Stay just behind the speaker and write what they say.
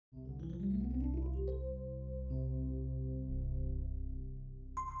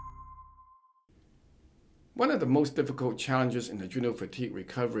One of the most difficult challenges in adrenal fatigue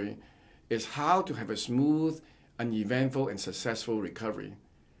recovery is how to have a smooth, uneventful, and successful recovery.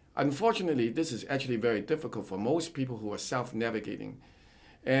 Unfortunately, this is actually very difficult for most people who are self-navigating.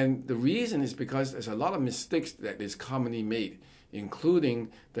 And the reason is because there's a lot of mistakes that is commonly made,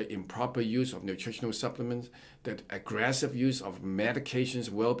 including the improper use of nutritional supplements, the aggressive use of medications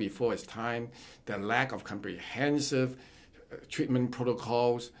well before its time, the lack of comprehensive treatment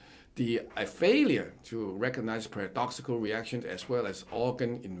protocols, the failure to recognize paradoxical reactions as well as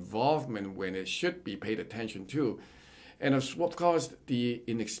organ involvement when it should be paid attention to, and of course the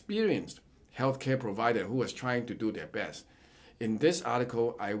inexperienced healthcare provider who is trying to do their best. In this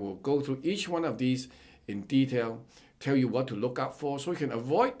article, I will go through each one of these in detail, tell you what to look out for so you can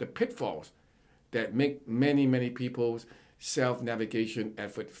avoid the pitfalls that make many people's self-navigation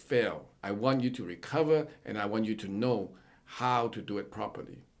effort fail. I want you to recover, and I want you to know how to do it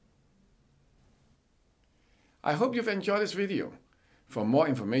properly. I hope you've enjoyed this video. For more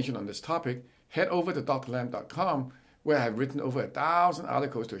information on this topic, head over to drlam.com, where I have written over 1,000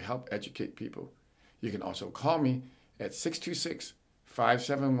 articles to help educate people. You can also call me at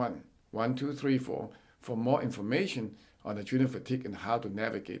 626-571-1234 for more information on adrenal fatigue and how to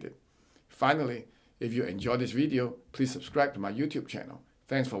navigate it. Finally, if you enjoyed this video, please subscribe to my YouTube channel.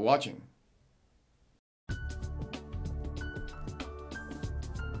 Thanks for watching.